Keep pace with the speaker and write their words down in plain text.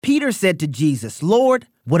Peter said to Jesus, "Lord,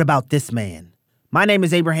 what about this man?" My name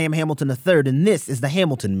is Abraham Hamilton III, and this is the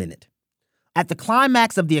Hamilton Minute. At the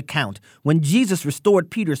climax of the account, when Jesus restored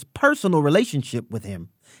Peter's personal relationship with him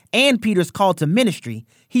and Peter's call to ministry,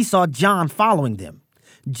 he saw John following them.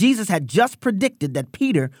 Jesus had just predicted that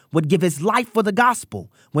Peter would give his life for the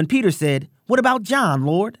gospel when Peter said, "What about John,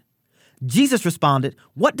 Lord?" Jesus responded,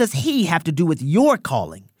 "What does he have to do with your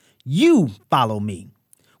calling? You follow me."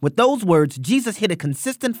 With those words, Jesus hit a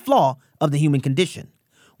consistent flaw of the human condition.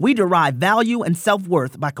 We derive value and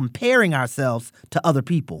self-worth by comparing ourselves to other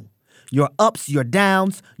people. Your ups, your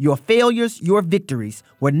downs, your failures, your victories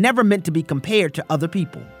were never meant to be compared to other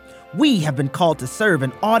people. We have been called to serve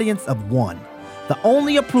an audience of one. The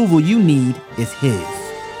only approval you need is His.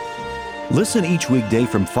 Listen each weekday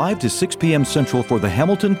from 5 to 6 p.m. Central for the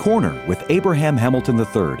Hamilton Corner with Abraham Hamilton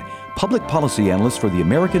III, public policy analyst for the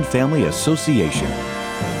American Family Association.